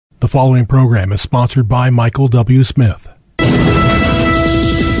following program is sponsored by Michael W. Smith. The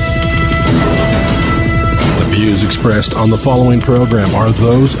views expressed on the following program are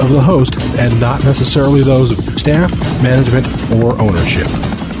those of the host and not necessarily those of staff, management, or ownership.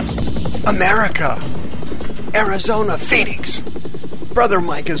 America, Arizona, Phoenix. Brother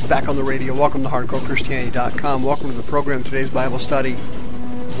Mike is back on the radio. Welcome to HardcoreChristianity.com. Welcome to the program, today's Bible study.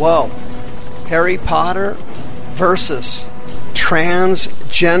 Whoa. Harry Potter versus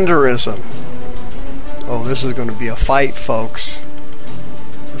Transgenderism. Oh, this is going to be a fight, folks.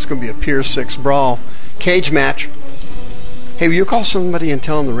 It's going to be a Pier 6 brawl. Cage match. Hey, will you call somebody and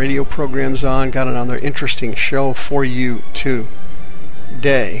tell them the radio program's on? Got another interesting show for you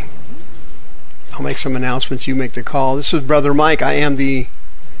today. I'll make some announcements. You make the call. This is Brother Mike. I am the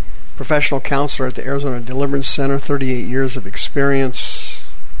professional counselor at the Arizona Deliverance Center, 38 years of experience.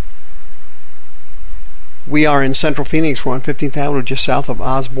 We are in Central Phoenix. We're on 15th Avenue, just south of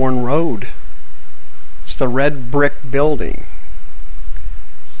Osborne Road. It's the red brick building,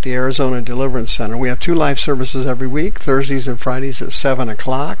 the Arizona Deliverance Center. We have 2 live services every week, Thursdays and Fridays at 7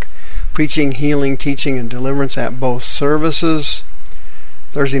 o'clock. Preaching, healing, teaching, and deliverance at both services.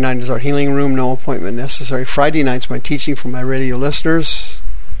 Thursday night is our healing room, no appointment necessary. Friday night's my teaching for my radio listeners.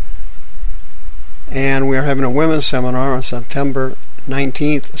 And we are having a women's seminar on September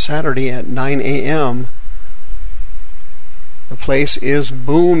 19th, Saturday at 9 a.m. The place is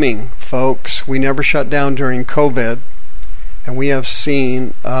booming, folks. We never shut down during COVID, and we have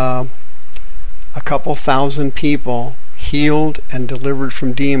seen a couple thousand people healed and delivered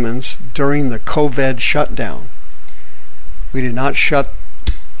from demons during the COVID shutdown. We did not shut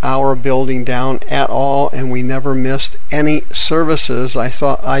our building down at all, and we never missed any services. I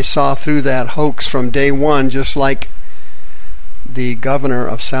saw through that hoax from day one, just like the governor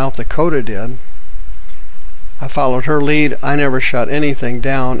of South Dakota did. I followed her lead. I never shut anything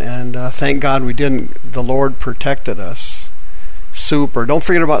down, and thank God we didn't. The Lord protected us. Super. Don't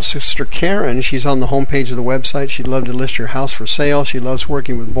forget about Sister Karen. She's on the homepage of the website. She'd love to list your house for sale. She loves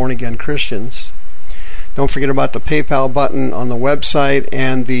working with born-again Christians. Don't forget about the PayPal button on the website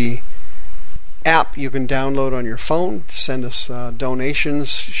and the app you can download on your phone to send us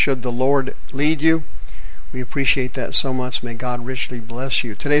donations should the Lord lead you. We appreciate that so much. May God richly bless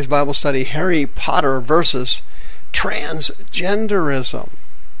you. Today's Bible study, Harry Potter versus Transgenderism.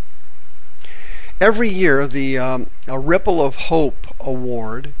 Every year, the A Ripple of Hope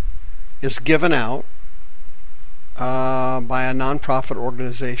Award is given out by a nonprofit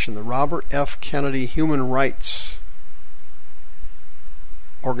organization, the Robert F. Kennedy Human Rights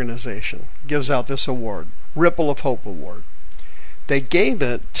Organization gives out this award, Ripple of Hope Award. They gave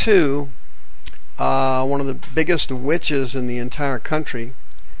it to one of the biggest witches in the entire country,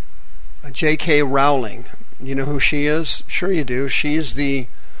 J.K. Rowling. You know who she is? Sure you do. She's the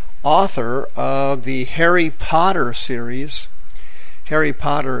author of the Harry Potter series. Harry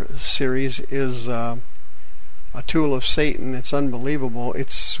Potter series is a tool of Satan. It's unbelievable.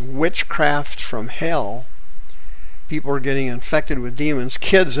 It's witchcraft from hell. People are getting infected with demons.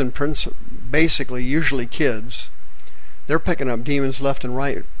 Kids, basically, usually kids. They're picking up demons left and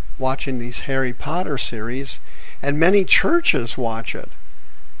right watching these Harry Potter series, and many churches watch it.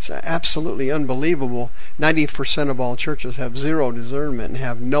 It's absolutely unbelievable. 90% of all churches have zero discernment and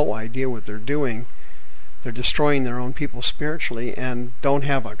have no idea what they're doing. They're destroying their own people spiritually and don't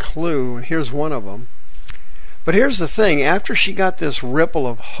have a clue, and here's one of them. But here's the thing. After she got this Ripple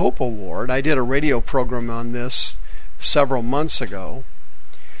of Hope Award, I did a radio program on this several months ago,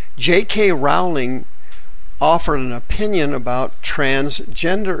 J.K. Rowling offered an opinion about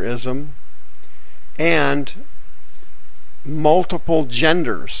transgenderism and multiple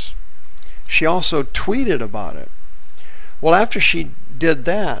genders. She also tweeted about it. Well, after she did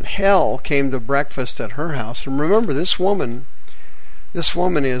that, hell came to breakfast at her house. And remember, this woman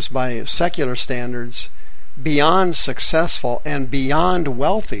is, by secular standards, beyond successful and beyond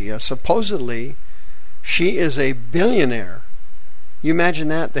wealthy. Supposedly, she is a billionaire. You imagine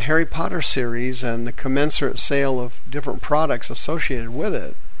that, the Harry Potter series and the commensurate sale of different products associated with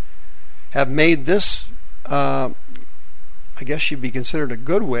it have made this, I guess she'd be considered a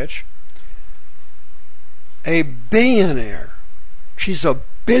good witch, a billionaire. She's a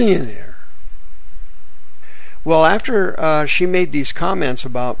billionaire. Well, after she made these comments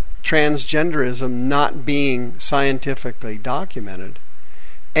about transgenderism not being scientifically documented,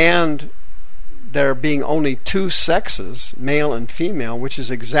 and there being only 2 sexes, male and female, which is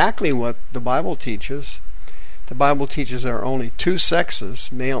exactly what the Bible teaches. The Bible teaches there are only 2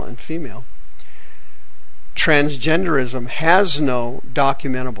 sexes, male and female. Transgenderism has no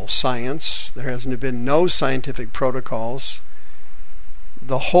documentable science. There has been no scientific protocols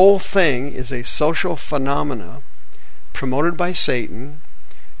the whole thing is a social phenomena promoted by Satan.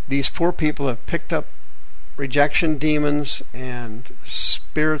 These poor people have picked up rejection demons and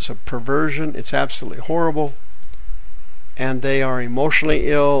spirits of perversion. It's absolutely horrible. And they are emotionally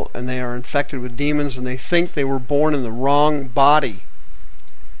ill, and they are infected with demons, and they think they were born in the wrong body.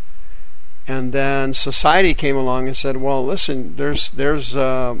 And then society came along and said, well, listen,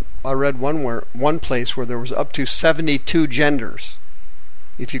 I read one place where there was up to 72 genders,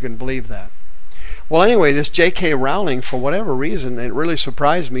 if you can believe that. Well, anyway, this J.K. Rowling, for whatever reason, it really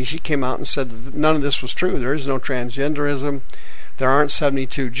surprised me, she came out and said that none of this was true. There is no transgenderism. There aren't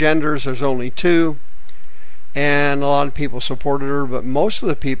 72 genders. There's only 2. And a lot of people supported her, but most of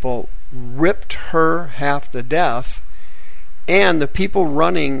the people ripped her half to death. And the people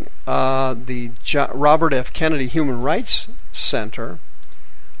running the Robert F. Kennedy Human Rights Center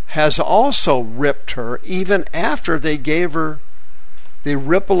has also ripped her, even after they gave her the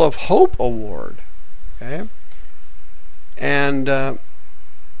Ripple of Hope Award. Okay? And the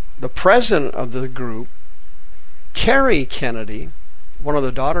president of the group, Carrie Kennedy, one of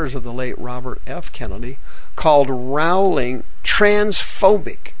the daughters of the late Robert F. Kennedy, called Rowling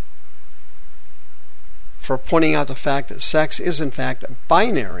transphobic for pointing out the fact that sex is in fact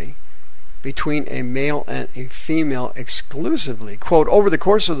binary between a male and a female exclusively. Quote, over the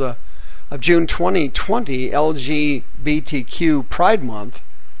course of June 2020, LGBTQ Pride Month,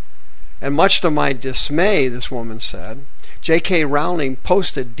 and much to my dismay, this woman said, J.K. Rowling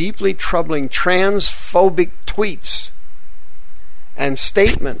posted deeply troubling transphobic tweets and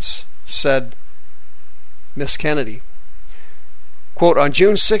statements, said Miss Kennedy. Quote, on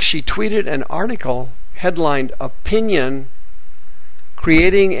June 6, she tweeted an article headlined Opinion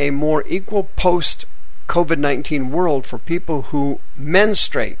Creating a More Equal Post-COVID-19 World for People Who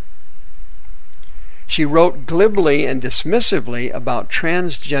Menstruate. She wrote glibly and dismissively about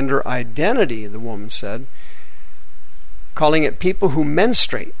transgender identity, the woman said, calling it people who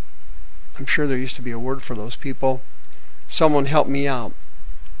menstruate. I'm sure there used to be a word for those people. Someone help me out.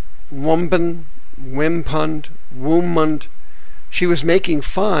 Wumpen, wimpund, wombund. She was making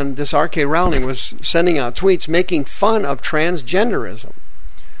fun, this R.K. Rowling was sending out tweets making fun of transgenderism.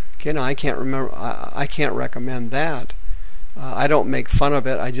 Okay, now I can't recommend that. I don't make fun of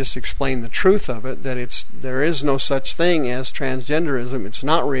it. I just explain the truth of it, that there is no such thing as transgenderism. It's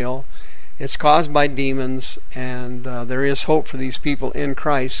not real. It's caused by demons, and there is hope for these people in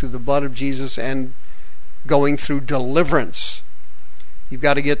Christ through the blood of Jesus and going through deliverance. You've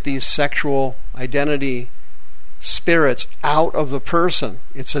got to get these sexual identity spirits out of the person.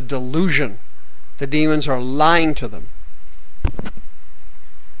 It's a delusion. The demons are lying to them.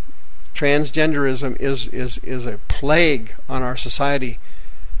 Transgenderism is a plague on our society.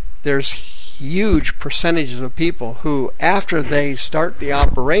 There's huge percentages of people who, after they start the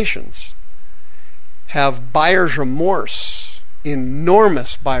operations, have buyer's remorse,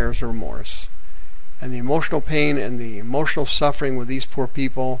 enormous buyer's remorse, and the emotional pain and the emotional suffering with these poor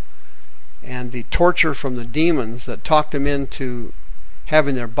people and the torture from the demons that talked them into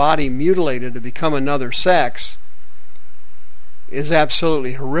having their body mutilated to become another sex is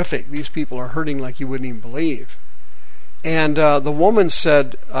absolutely horrific. These people are hurting like you wouldn't even believe. And the woman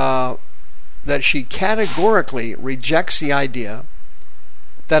said that she categorically rejects the idea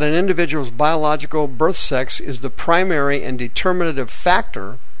that an individual's biological birth sex is the primary and determinative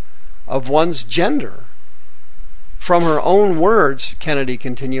factor of one's gender. From her own words, Kennedy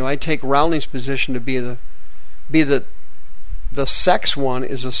continued, I take Rowling's position to be the sex one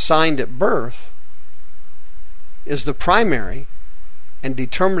is assigned at birth is the primary and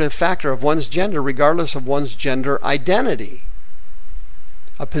determinative factor of one's gender regardless of one's gender identity.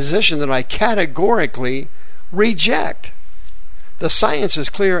 A position that I categorically reject. The science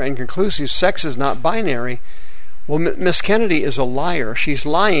is clear and conclusive. Sex is not binary. Well, Miss Kennedy is a liar. She's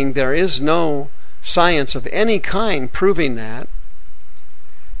lying. There is no science of any kind proving that.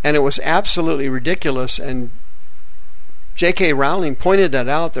 And it was absolutely ridiculous. And J.K. Rowling pointed that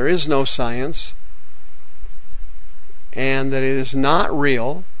out. There is no science. And that it is not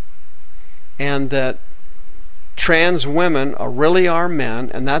real. And that trans women really are men.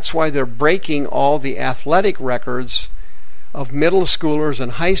 And that's why they're breaking all the athletic records of middle schoolers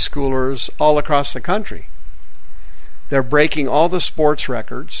and high schoolers all across the country. They're breaking all the sports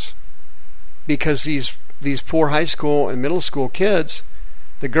records because these poor high school and middle school kids,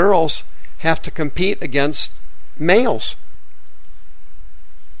 the girls, have to compete against males.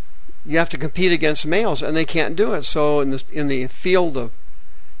 You have to compete against males, and they can't do it. So in the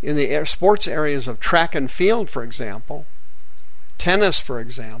sports areas of track and field, for example, tennis, for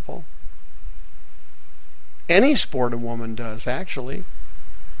example, any sport a woman does, actually,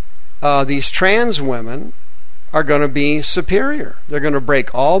 these trans women are going to be superior. They're going to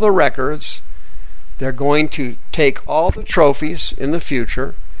break all the records. They're going to take all the trophies in the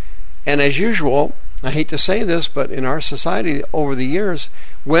future. And as usual, I hate to say this, but in our society over the years,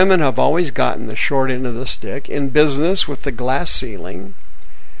 women have always gotten the short end of the stick in business with the glass ceiling.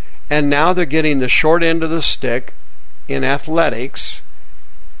 And now they're getting the short end of the stick in athletics,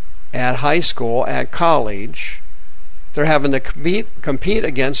 at high school, at college. They're having to compete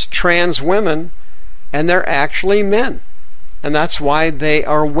against trans women, and they're actually men. And that's why they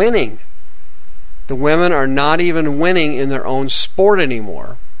are winning. The women are not even winning in their own sport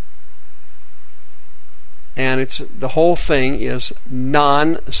anymore. And the whole thing is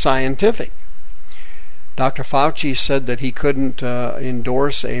non-scientific. Dr. Fauci said that he couldn't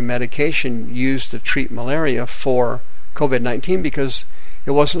endorse a medication used to treat malaria for COVID-19 because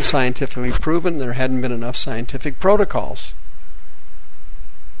it wasn't scientifically proven. There hadn't been enough scientific protocols.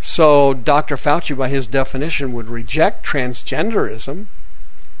 So Dr. Fauci, by his definition, would reject transgenderism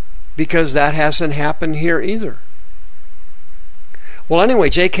because that hasn't happened here either. Well, anyway,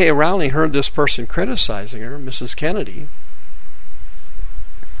 J.K. Rowling heard this person criticizing her, Mrs. Kennedy.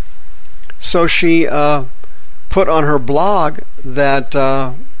 So she put on her blog that,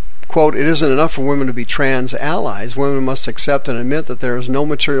 quote, it isn't enough for women to be trans allies. Women must accept and admit that there is no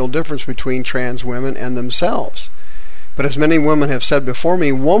material difference between trans women and themselves. But as many women have said before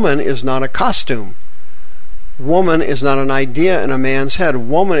me, woman is not a costume. Woman is not an idea in a man's head.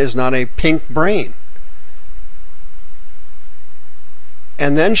 Woman is not a pink brain.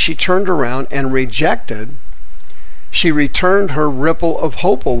 And then she turned around and rejected. She returned her Ripple of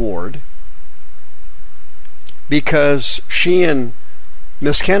Hope Award because she and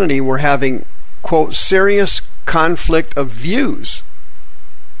Miss Kennedy were having, quote, serious conflict of views.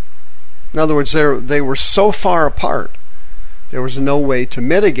 In other words, they were so far apart, there was no way to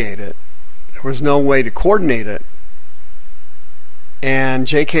mitigate it. There was no way to coordinate it. And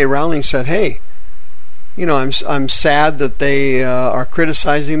J.K. Rowling said, hey, you know, I'm sad that they are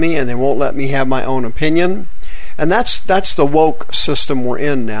criticizing me and they won't let me have my own opinion. And that's the woke system we're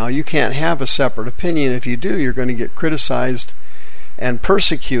in now. You can't have a separate opinion. If you do, you're going to get criticized and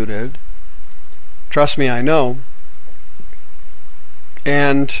persecuted. Trust me, I know.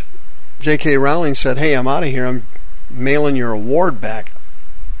 And J.K. Rowling said, hey, I'm out of here. I'm mailing your award back.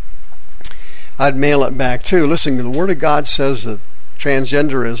 I'd mail it back too. Listen, the Word of God says that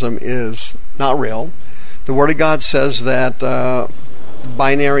transgenderism is not real. The Word of God says that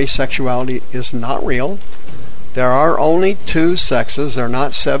binary sexuality is not real. There are only two sexes. There are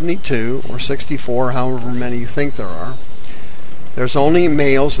not 72 or 64, however many you think there are. There's only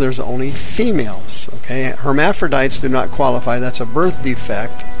males. There's only females. Okay, hermaphrodites do not qualify. That's a birth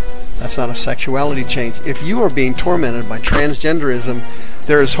defect. That's not a sexuality change. If you are being tormented by transgenderism,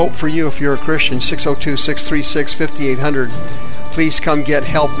 there is hope for you if you're a Christian. 602-636-5800. Please come get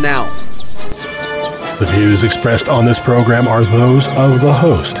help now. The views expressed on this program are those of the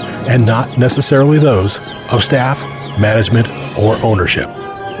host and not necessarily those of staff, management, or ownership.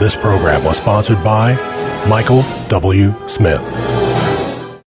 This program was sponsored by Michael W. Smith.